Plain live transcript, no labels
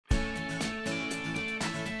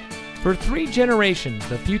For 3 generations,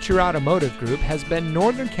 the Future Automotive Group has been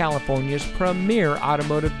Northern California's premier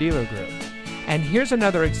automotive dealer group. And here's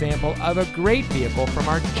another example of a great vehicle from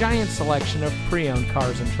our giant selection of pre-owned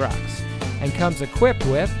cars and trucks. And comes equipped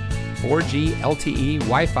with 4G LTE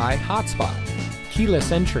Wi-Fi hotspot,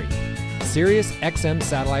 keyless entry, Sirius XM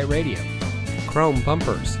satellite radio, chrome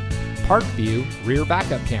bumpers, park view rear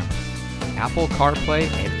backup camera, Apple CarPlay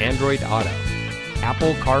and Android Auto,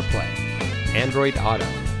 Apple CarPlay, Android Auto,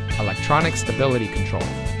 electronic stability control,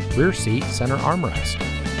 rear seat center armrest,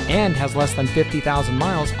 and has less than 50,000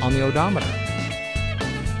 miles on the odometer.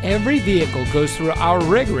 Every vehicle goes through our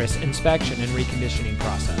rigorous inspection and reconditioning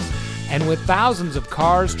process. And with thousands of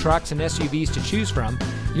cars, trucks, and SUVs to choose from,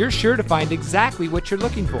 you're sure to find exactly what you're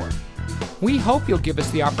looking for. We hope you'll give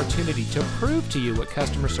us the opportunity to prove to you what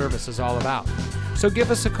customer service is all about. So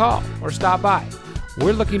give us a call or stop by.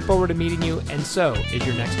 We're looking forward to meeting you, and so is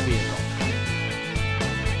your next vehicle.